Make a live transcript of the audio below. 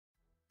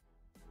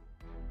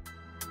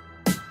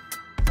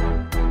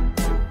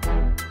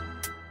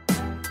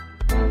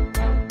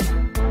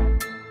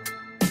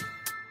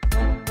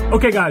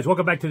Okay guys,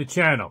 welcome back to the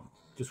channel.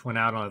 Just went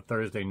out on a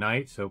Thursday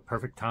night, so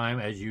perfect time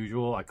as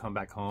usual. I come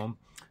back home,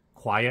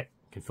 quiet,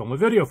 can film a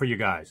video for you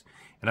guys.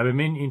 And I've been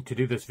meaning to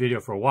do this video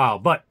for a while,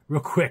 but real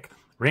quick,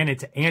 ran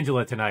into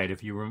Angela tonight.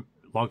 If you were a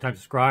long-time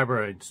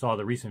subscriber and saw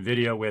the recent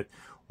video with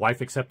Wife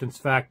Acceptance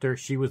Factor,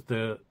 she was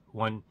the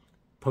one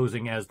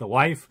posing as the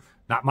wife,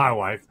 not my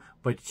wife,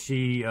 but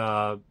she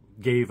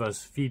gave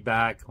us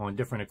feedback on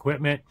different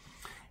equipment.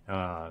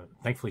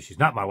 Thankfully, she's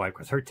not my wife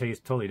because her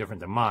taste is totally different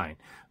than mine.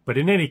 But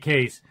in any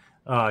case,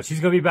 she's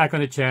going to be back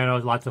on the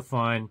channel. Lots of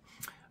fun.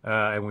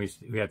 And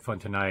we had fun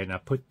tonight. And I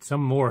put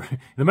some more in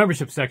the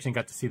membership section,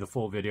 got to see the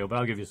full video, but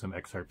I'll give you some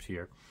excerpts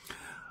here.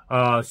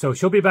 So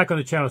she'll be back on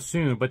the channel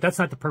soon, but that's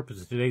not the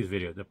purpose of today's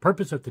video. The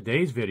purpose of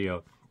today's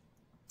video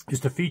is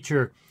to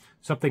feature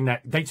something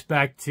that dates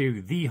back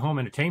to the home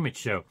entertainment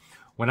show.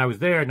 When I was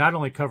there, not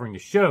only covering the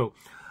show,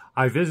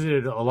 I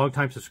visited a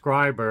longtime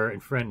subscriber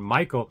and friend,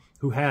 Michael,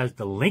 who has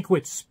the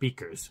Linkwitz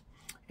speakers.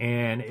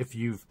 And if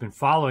you've been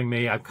following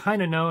me, I'm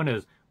kind of known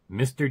as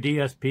Mr.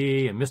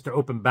 DSP and Mr.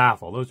 Open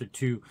Baffle. Those are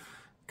two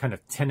kind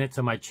of tenets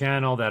of my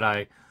channel that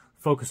I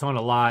focus on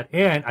a lot.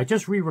 And I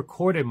just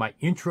re-recorded my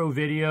intro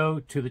video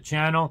to the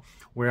channel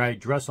where I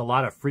address a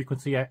lot of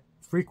frequently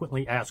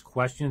asked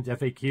questions,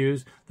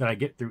 FAQs, that I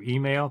get through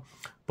email.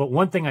 But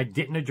one thing I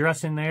didn't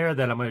address in there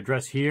that I'm going to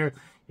address here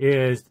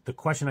is the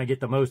question I get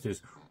the most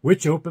is,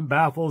 which open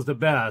baffle is the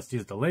best?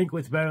 Is the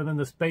Linkwitz better than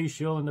the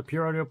Spatial and the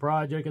Pure Audio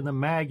Project and the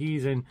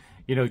Maggies and,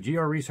 you know,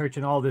 GR Research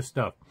and all this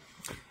stuff?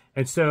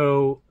 And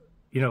so,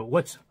 you know,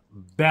 what's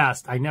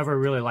best, I never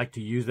really like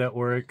to use that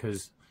word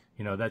because,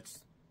 you know,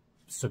 that's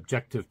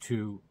subjective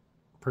to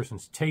a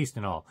person's taste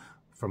and all.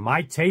 For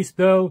my taste,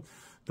 though,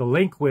 the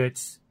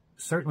Linkwitz,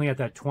 certainly at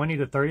that $20,000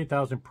 to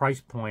 $30,000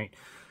 price point,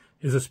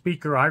 is a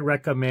speaker I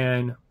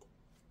recommend,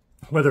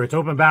 whether it's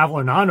open baffle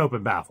or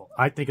non-open baffle.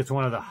 I think it's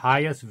one of the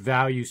highest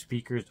value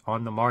speakers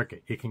on the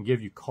market. It can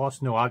give you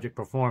cost no object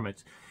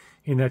performance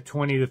in that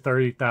 $20,000 to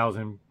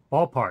 $30,000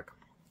 ballpark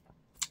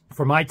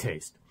for my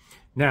taste.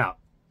 Now,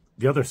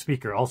 the other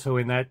speaker also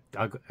in that,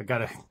 I got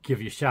to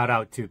give you a shout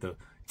out to the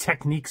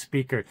Technique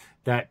speaker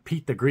that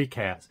Pete the Greek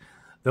has.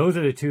 Those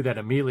are the two that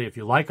immediately, if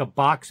you like a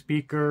box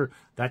speaker,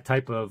 that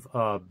type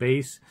of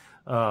bass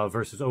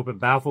versus open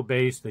baffle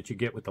bass that you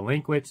get with the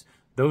Linkwitz,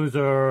 those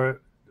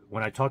are,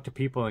 when I talk to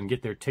people and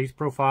get their taste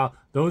profile,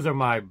 those are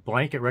my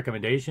blanket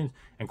recommendations.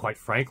 And quite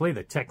frankly,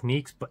 the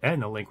Techniques,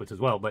 and the Linkwitz as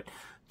well, but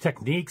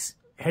Techniques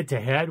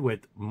head-to-head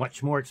with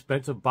much more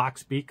expensive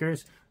box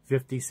speakers,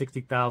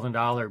 $50,000,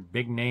 $60,000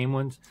 big name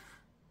ones,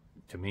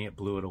 to me, it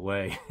blew it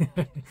away.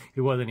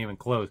 It wasn't even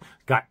close.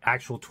 Got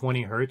actual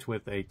 20 hertz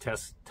with a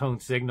test tone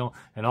signal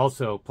and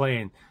also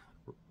playing,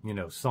 you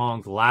know,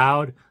 songs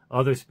loud.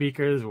 Other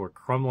speakers were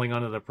crumbling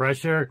under the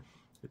pressure.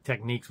 The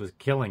Techniques was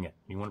killing it.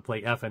 You want to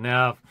play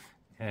F&F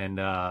and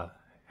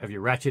have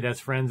your ratchet ass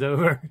friends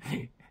over,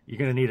 you're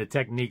going to need a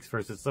Techniques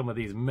versus some of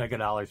these mega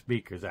dollar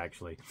speakers,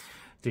 actually,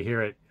 to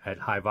hear it at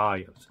high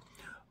volumes.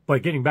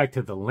 But getting back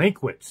to the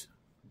Linkwitz,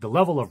 the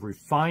level of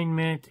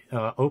refinement,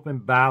 open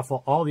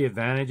baffle, all the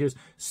advantages.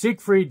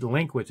 Siegfried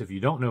Linkwitz, if you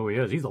don't know who he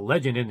is, he's a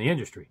legend in the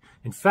industry.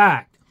 In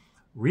fact,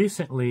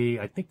 recently,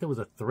 I think there was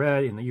a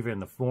thread either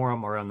in the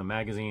forum or on the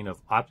magazine of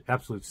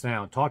Absolute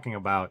Sound talking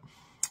about,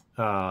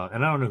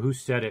 and I don't know who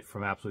said it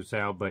from Absolute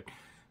Sound, but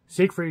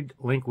Siegfried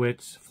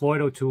Linkwitz,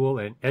 Floyd O'Toole,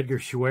 and Edgar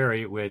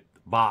Schwery with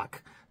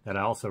Bach, that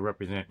I also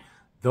represent.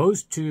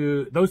 Those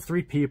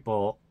three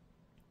people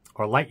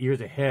are light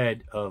years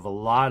ahead of a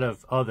lot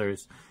of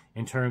others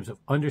in terms of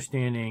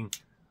understanding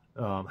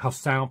how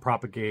sound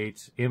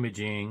propagates,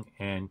 imaging,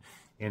 and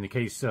in the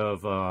case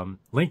of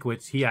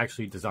Linkwitz, he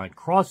actually designed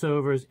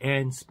crossovers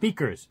and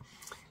speakers.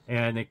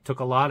 And it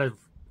took a lot of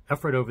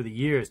effort over the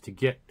years to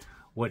get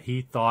what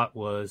he thought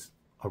was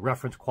a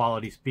reference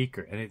quality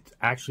speaker. And it's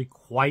actually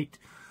quite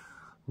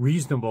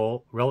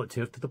reasonable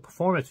relative to the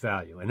performance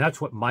value. And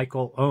that's what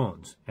Michael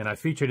owns. And I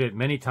featured it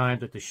many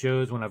times at the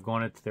shows when I've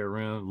gone into their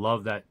room.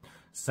 Love that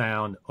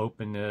sound,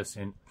 openness,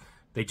 and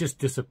they just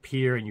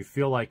disappear and you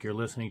feel like you're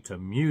listening to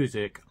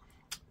music,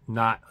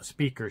 not a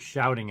speaker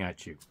shouting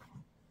at you.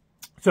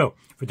 So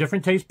for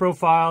different taste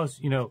profiles,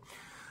 you know,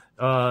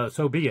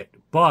 so be it.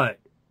 But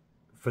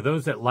for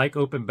those that like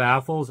open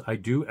baffles, I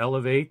do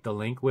elevate the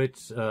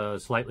Linkwitz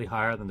slightly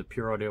higher than the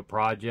Pure Audio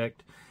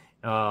Project,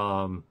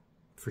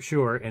 for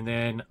sure. And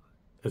then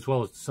as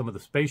well as some of the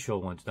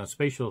Spatial ones. Now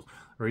Spatials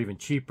are even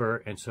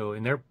cheaper, and so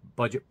in their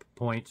budget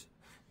points,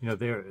 you know,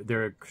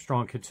 they're a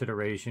strong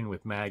consideration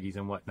with Maggies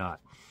and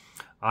whatnot.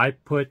 I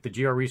put the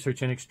GR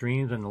Research and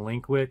Extremes and the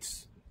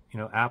Linkwitz, you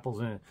know, apples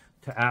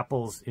to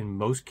apples in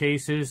most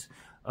cases.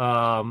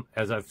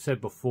 As I've said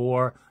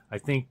before, I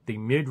think the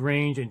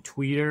mid-range and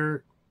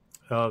tweeter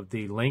of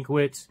the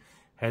Linkwitz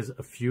has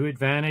a few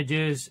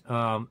advantages.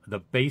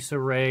 The bass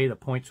array, the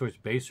point source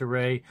bass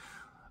array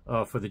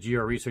for the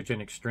GR Research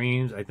and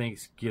Extremes, I think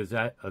gives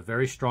that a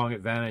very strong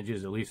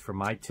advantages, at least for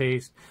my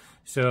taste.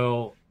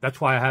 So that's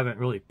why I haven't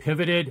really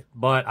pivoted,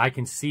 but I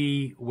can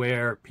see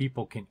where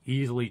people can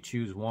easily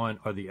choose one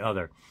or the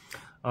other.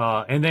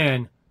 And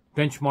then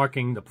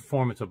benchmarking the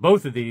performance of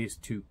both of these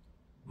to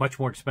much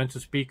more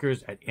expensive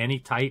speakers at any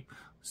type,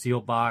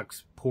 seal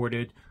box,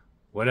 ported,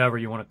 whatever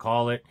you want to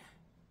call it.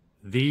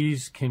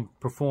 These can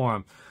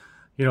perform,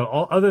 you know,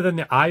 other than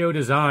the IO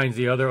Designs,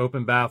 the other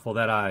open baffle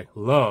that I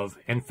love.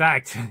 In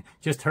fact,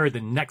 just heard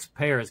the next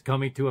pair is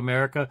coming to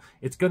America.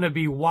 It's going to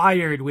be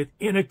wired with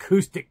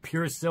inacoustic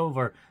pure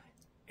silver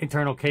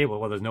internal cable.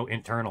 Well, there's no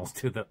internals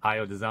to the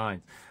IO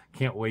Designs.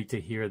 Can't wait to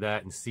hear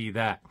that and see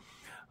that.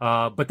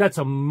 But that's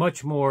a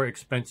much more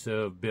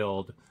expensive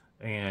build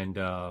and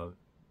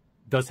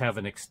does have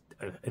an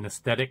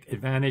aesthetic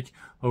advantage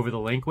over the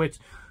Linkwitz.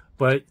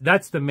 But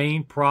that's the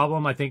main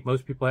problem I think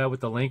most people have with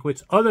the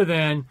Linkwitz, other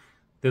than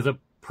there's a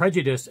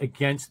prejudice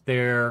against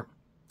their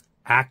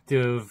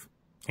active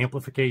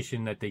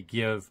amplification that they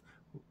give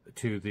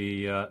to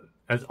the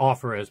as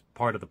offer as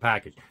part of the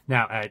package.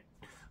 Now, at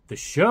the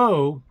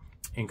show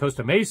in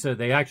Costa Mesa,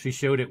 they actually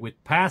showed it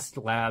with Past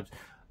Labs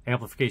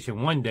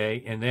amplification one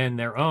day, and then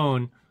their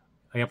own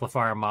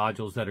amplifier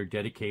modules that are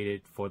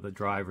dedicated for the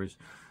drivers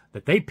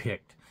that they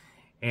picked.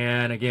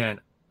 And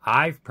again,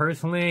 I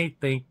personally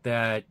think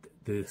that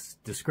this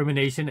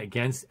discrimination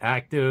against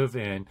active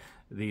and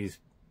these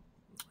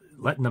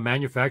letting the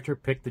manufacturer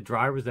pick the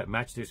drivers that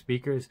match their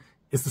speakers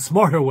is the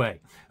smarter way,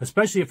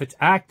 especially if it's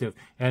active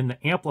and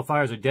the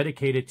amplifiers are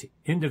dedicated to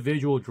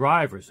individual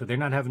drivers, so they're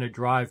not having to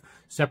drive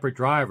separate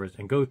drivers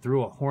and go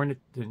through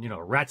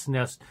a rat's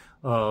nest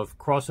of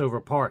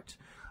crossover parts.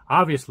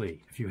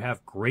 Obviously, if you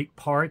have great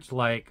parts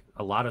like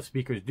a lot of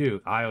speakers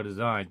do, IO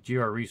Design,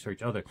 GR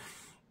Research, other,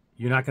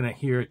 you're not going to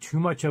hear too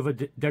much of a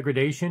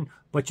degradation.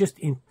 But just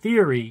in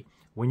theory,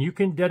 when you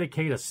can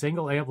dedicate a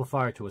single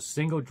amplifier to a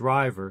single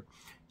driver,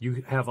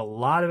 you have a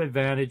lot of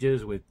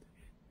advantages with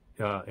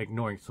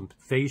ignoring some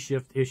phase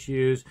shift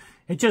issues.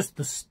 And just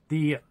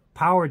the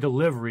power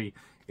delivery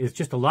is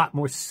just a lot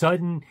more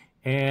sudden.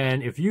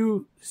 And if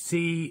you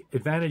see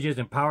advantages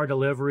in power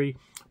delivery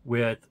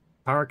with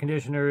power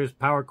conditioners,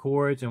 power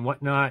cords, and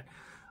whatnot,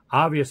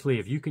 obviously,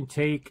 if you can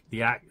take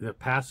the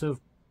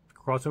passive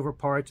crossover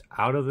parts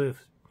out of the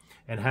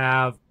and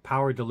have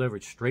power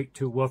delivered straight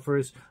to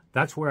woofers,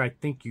 that's where I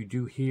think you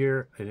do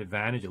hear an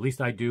advantage. At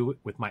least I do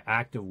with my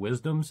active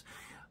Wisdoms.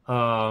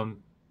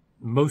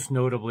 Most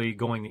notably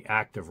going the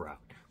active route.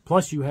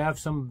 Plus you have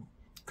some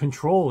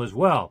control as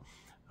well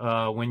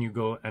when you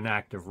go an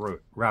active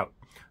route.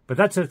 But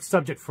that's a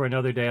subject for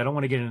another day. I don't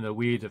want to get into the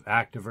weeds of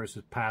active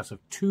versus passive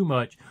too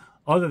much,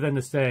 other than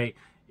to say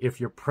if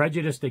you're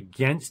prejudiced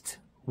against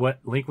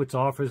what Linkwitz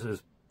offers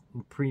as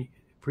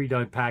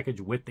pre-done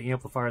package with the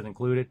amplifiers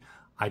included,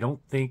 I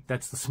don't think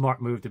that's the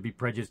smart move to be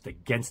prejudiced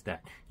against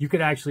that. You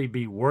could actually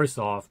be worse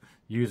off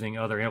using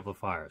other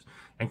amplifiers.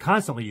 And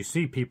constantly you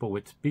see people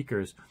with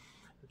speakers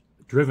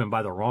driven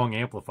by the wrong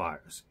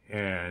amplifiers.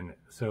 And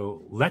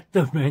so let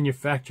the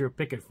manufacturer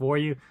pick it for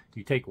you.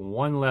 You take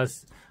one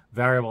less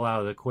variable out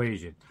of the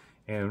equation.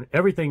 And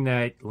everything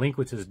that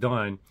Linkwitz has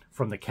done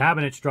from the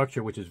cabinet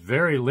structure, which is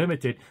very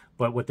limited,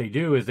 but what they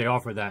do is they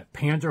offer that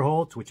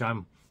Panzerholz, which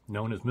I'm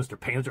known as Mr.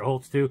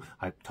 Panzerholz too.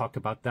 I've talked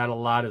about that a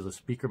lot as a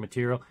speaker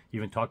material.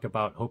 Even talked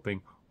about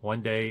hoping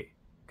one day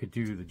could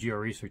do the GR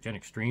Research and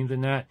Extremes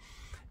in that.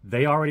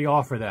 They already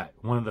offer that.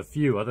 One of the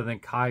few, other than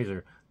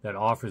Kaiser, that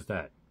offers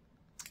that.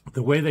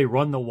 The way they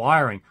run the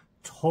wiring,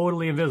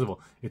 totally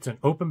invisible. It's an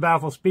open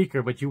baffle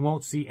speaker, but you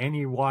won't see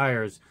any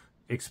wires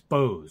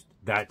exposed.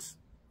 That's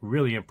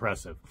really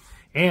impressive.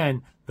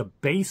 And the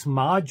base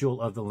module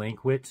of the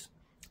Linkwitz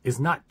is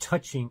not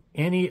touching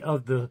any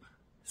of the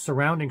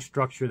surrounding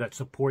structure that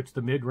supports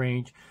the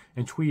mid-range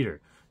and tweeter.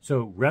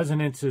 So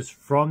resonances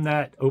from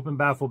that open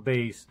baffle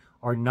base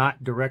are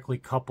not directly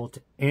coupled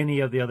to any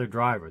of the other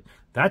drivers.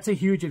 That's a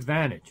huge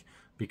advantage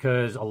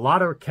because a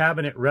lot of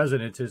cabinet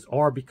resonances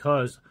are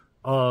because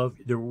of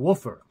the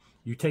woofer.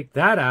 You take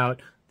that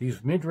out,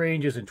 these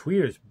mid-ranges and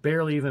tweeters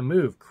barely even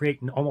move, create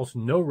almost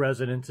no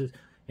resonances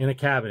in a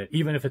cabinet,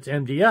 even if it's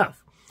MDF.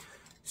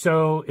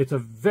 So it's a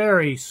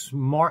very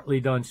smartly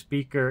done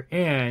speaker,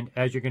 and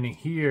as you're going to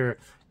hear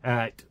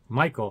at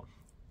Michael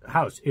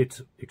House,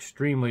 it's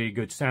extremely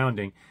good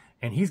sounding,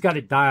 and he's got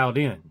it dialed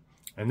in.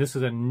 And this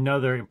is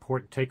another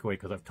important takeaway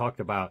because I've talked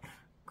about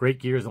great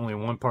gear is only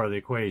one part of the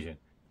equation.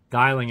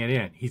 Dialing it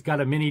in. He's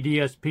got a mini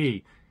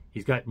DSP.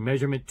 He's got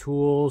measurement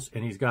tools,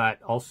 and he's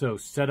got also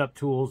setup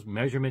tools,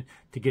 measurement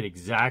to get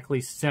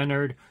exactly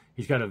centered.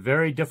 He's got a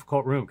very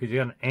difficult room because he's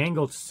got an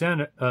angled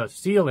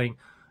ceiling,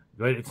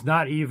 but it's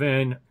not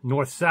even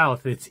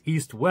north-south, it's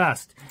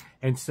east-west.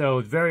 And so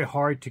it's very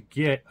hard to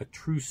get a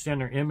true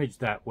center image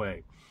that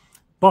way.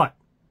 But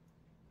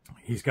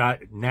he's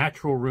got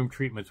natural room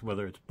treatments,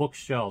 whether it's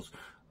bookshelves,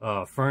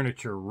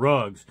 furniture,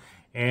 rugs.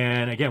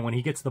 And again, when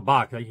he gets the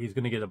box, he's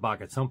going to get a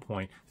box at some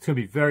point. It's going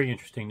to be very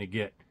interesting to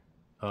get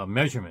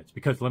measurements,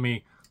 because let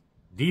me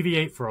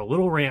deviate for a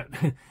little rant.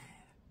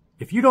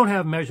 If you don't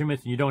have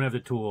measurements and you don't have the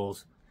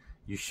tools,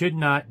 you should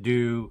not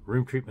do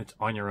room treatments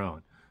on your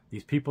own.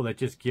 These people that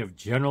just give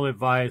general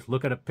advice,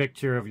 look at a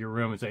picture of your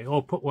room and say,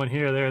 oh, put one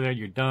here, there,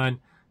 you're done.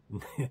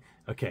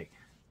 Okay,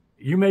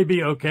 you may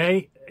be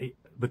okay,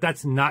 but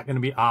that's not going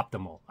to be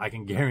optimal. I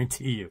can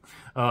guarantee you.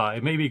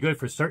 It may be good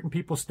for certain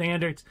people's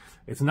standards.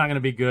 It's not going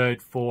to be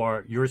good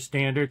for your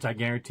standards. I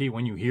guarantee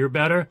when you hear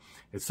better,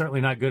 it's certainly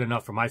not good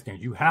enough for my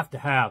standards. You have to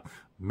have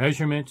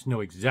measurements,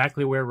 know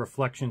exactly where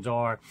reflections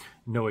are,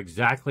 know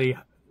exactly,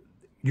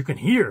 you can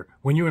hear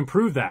when you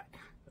improve that.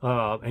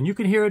 And you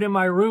can hear it in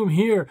my room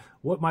here,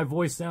 what my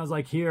voice sounds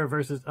like here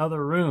versus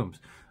other rooms.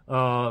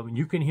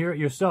 You can hear it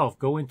yourself.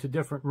 Go into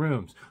different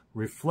rooms.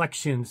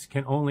 Reflections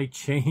can only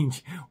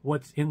change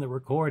what's in the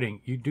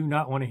recording. You do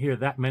not want to hear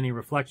that many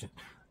reflections.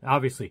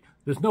 Obviously,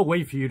 there's no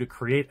way for you to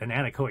create an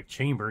anechoic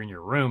chamber in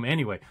your room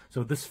anyway.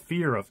 So this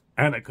fear of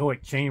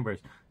anechoic chambers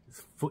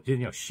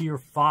is, sheer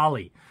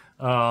folly.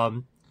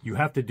 You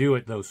have to do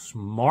it, though,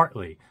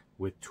 smartly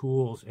with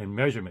tools and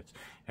measurements.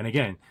 And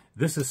again,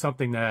 this is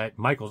something that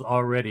Michael's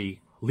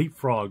already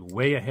leapfrogged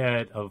way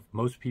ahead of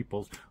most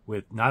people's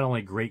with not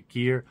only great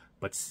gear,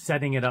 but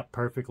setting it up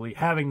perfectly,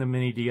 having the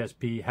mini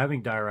DSP,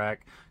 having Dirac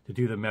to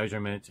do the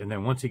measurements. And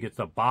then once he gets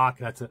the Bach,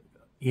 that's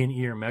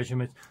in-ear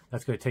measurements,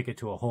 that's going to take it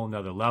to a whole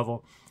nother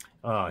level.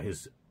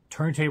 His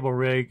turntable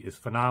rig is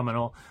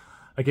phenomenal.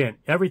 Again,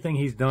 everything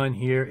he's done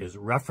here is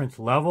reference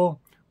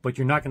level, but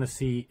you're not going to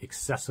see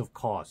excessive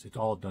costs. It's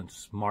all done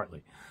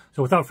smartly.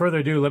 So without further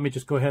ado, let me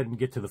just go ahead and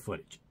get to the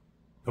footage.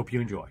 Hope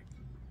you enjoy.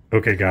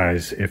 Okay,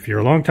 guys, if you're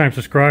a longtime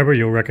subscriber,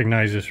 you'll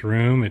recognize this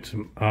room. It's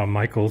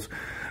Michael's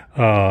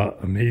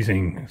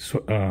amazing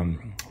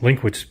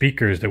Linkwitz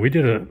speakers that we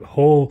did a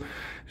whole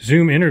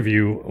Zoom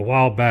interview a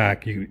while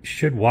back. You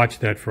should watch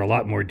that for a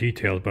lot more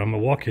details, but I'm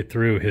going to walk you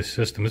through his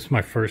system. This is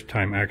my first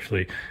time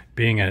actually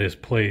being at his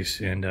place,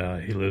 and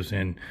he lives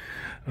in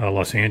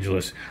Los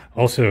Angeles.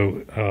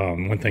 Also,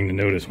 one thing to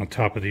notice on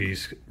top of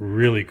these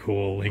really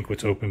cool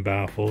Linkwitz open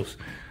baffles,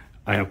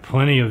 I have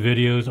plenty of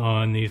videos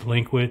on these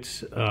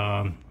Linkwitz.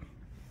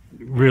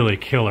 Really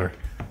killer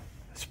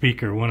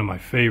speaker, one of my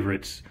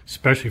favorites,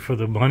 especially for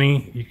the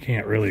money. You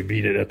can't really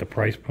beat it at the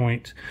price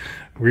points.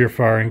 Rear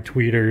firing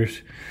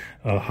tweeters,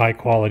 high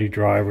quality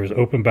drivers,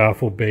 open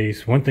baffle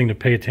bass. One thing to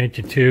pay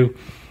attention to,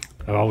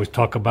 I always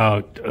talk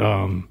about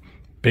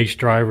bass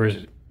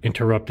drivers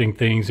interrupting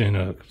things in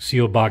a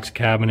seal box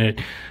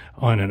cabinet.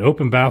 On an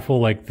open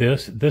baffle like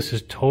this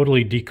is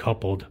totally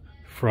decoupled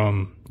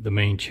from the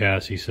main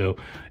chassis, so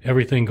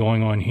everything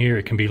going on here,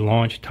 it can be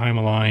launched, time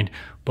aligned,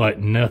 but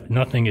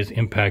nothing is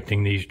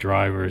impacting these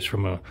drivers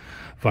from a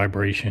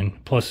vibration.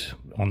 Plus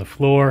on the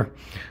floor,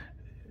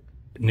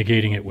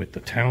 negating it with the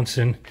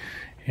Townsend.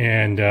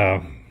 And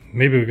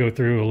maybe we go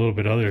through a little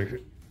bit other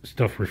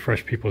stuff,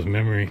 refresh people's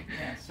memory.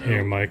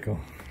 Here, Michael.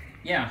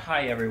 Yeah,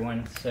 hi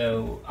everyone.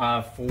 So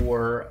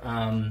for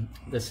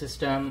the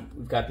system,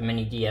 we've got the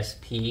mini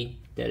DSP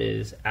that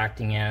is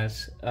acting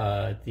as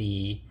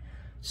the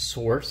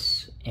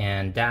source,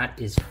 and that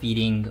is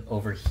feeding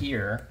over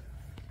here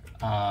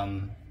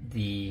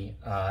the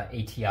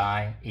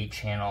ATI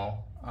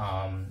 8-channel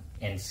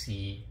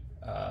NC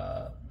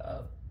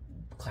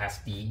Class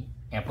D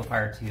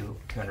amplifier to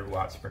 200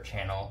 watts per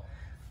channel,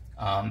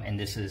 and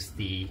this is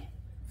the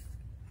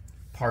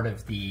part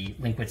of the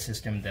Linkwitz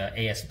system,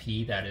 the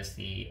ASP, that is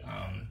the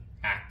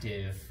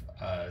active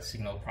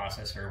signal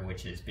processor,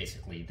 which is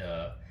basically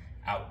the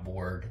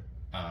outboard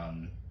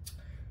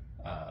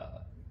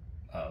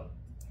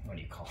what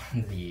do you call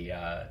it? The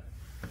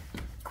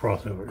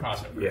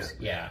crossovers.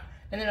 Yeah.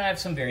 And then I have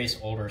some various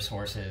older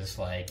sources,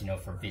 like,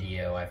 for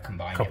video, I've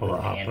combined it with the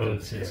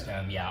Anthem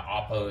system. Yeah,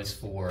 Oppos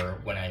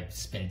for when I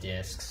spin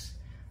discs.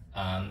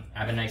 I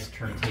have a nice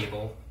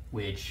turntable,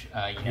 which,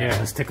 yeah,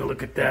 let's take a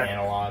look at that.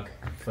 Analog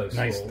folks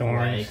nice will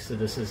like. So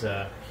this is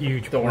a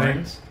huge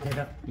Thorns.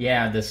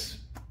 Yeah, this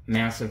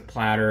massive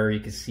platter. You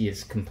can see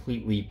it's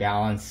completely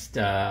balanced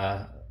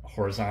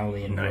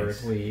horizontally and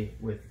vertically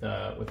with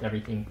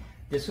everything.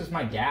 This was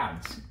my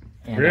dad's,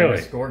 and I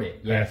restored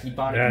it. Yeah, he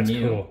bought it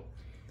new. Cool.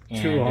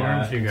 And, 2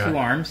 arms you got. 2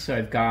 arms. So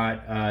I've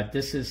got,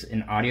 this is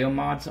an Audio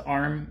Mods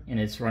arm, and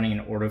it's running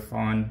an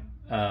Audiophile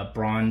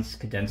bronze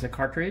cadenza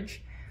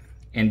cartridge.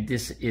 And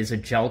this is a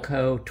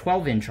Gelco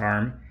 12-inch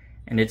arm,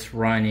 and it's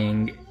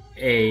running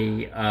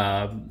a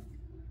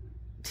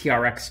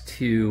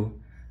TRX2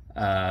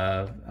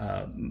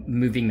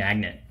 moving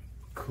magnet.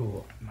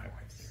 Cool. My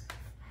wife's.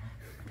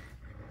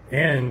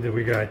 And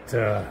we got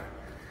the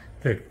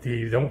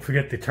don't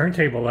forget the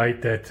turntable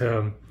light that.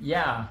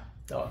 Yeah,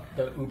 the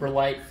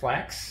Uberlight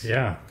Flex.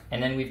 Yeah.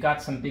 And then we've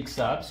got some big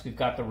subs. We've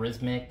got the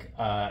Rhythmic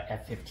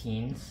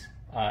F15s,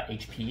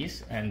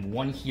 HPs, and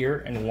one here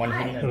and one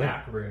in the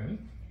back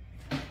room.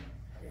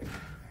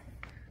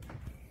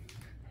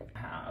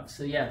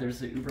 So yeah, there's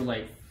the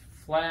Uberlight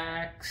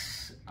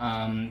Flex.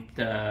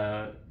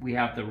 We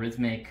have the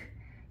Rhythmic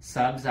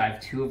subs. I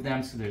have 2 of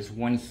them. So there's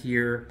one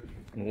here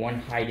and one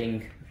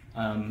hiding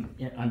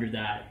under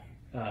that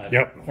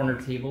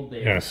corner table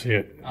there. Yeah, see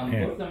it.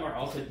 Both of them are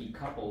also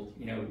decoupled.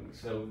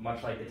 So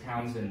much like the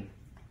Townsend,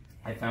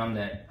 I found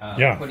that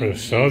for the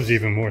subs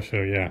even more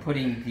so. Yeah,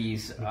 putting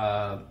these those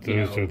are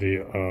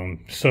the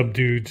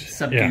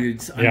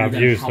subdudes. Under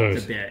them helped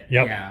a bit.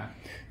 Yep. Yeah.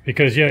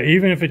 Because, yeah,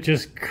 even if it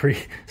just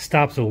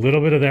stops a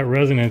little bit of that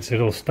resonance,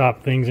 it'll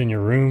stop things in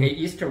your room. It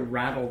used to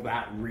rattle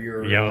that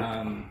rear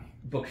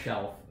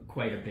bookshelf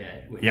quite a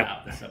bit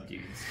without the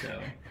subdues.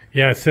 So.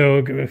 Yeah,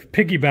 so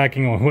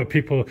piggybacking on what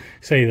people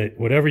say that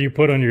whatever you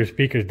put on your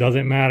speakers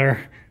doesn't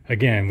matter,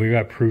 again, we've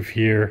got proof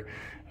here.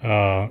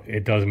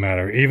 It does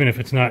matter. Even if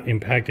it's not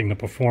impacting the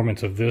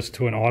performance of this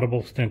to an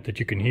audible extent that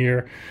you can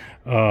hear,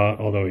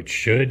 although it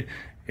should,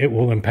 it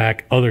will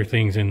impact other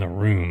things in the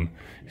room.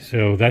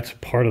 So that's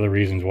part of the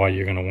reasons why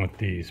you're going to want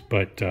these.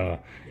 But yeah,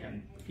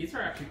 these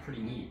are actually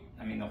pretty neat.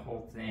 I mean, the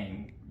whole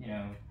thing, you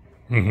know,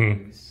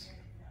 is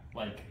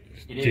like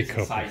it is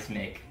a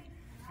seismic,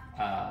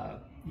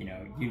 you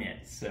know, unit.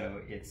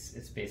 So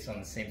it's based on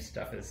the same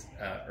stuff as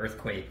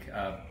earthquake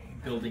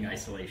building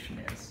isolation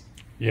is.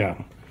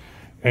 Yeah,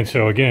 and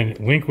so again,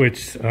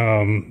 Linkwitz,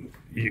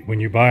 when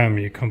you buy them,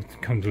 it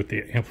comes with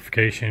the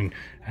amplification,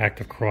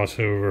 active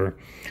crossover,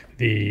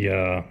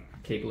 the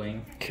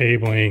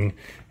cabling.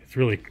 It's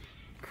really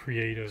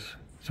creative.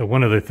 So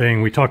one other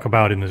thing we talk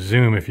about in the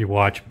Zoom, if you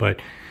watch, but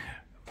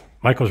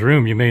Michael's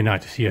room, you may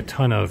not see a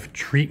ton of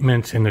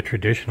treatments in the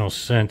traditional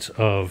sense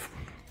of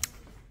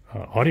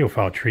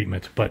audiophile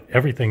treatments, but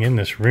everything in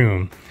this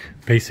room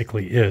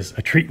basically is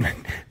a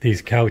treatment.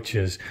 These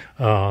couches,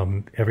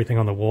 everything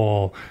on the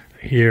wall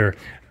here,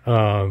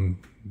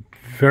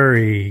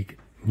 very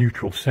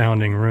neutral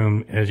sounding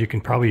room, as you can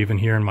probably even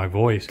hear in my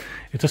voice.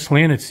 It's a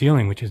slanted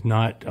ceiling, which is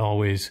not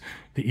always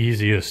the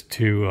easiest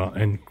to,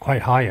 and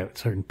quite high at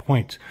certain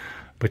points,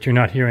 but you're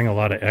not hearing a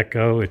lot of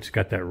echo. It's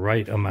got that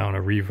right amount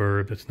of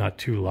reverb. It's not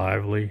too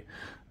lively.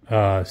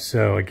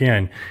 So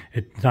again,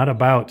 it's not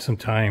about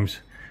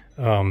sometimes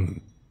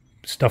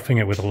stuffing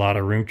it with a lot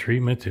of room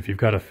treatments. If you've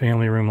got a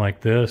family room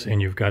like this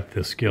and you've got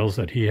the skills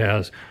that he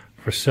has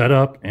for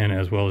setup and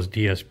as well as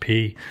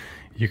DSP,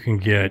 you can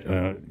get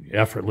an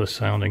effortless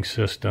sounding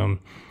system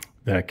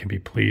that can be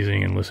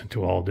pleasing and listened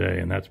to all day.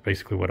 And that's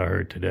basically what I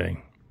heard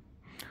today.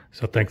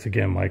 So thanks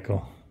again,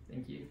 Michael.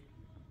 Thank you.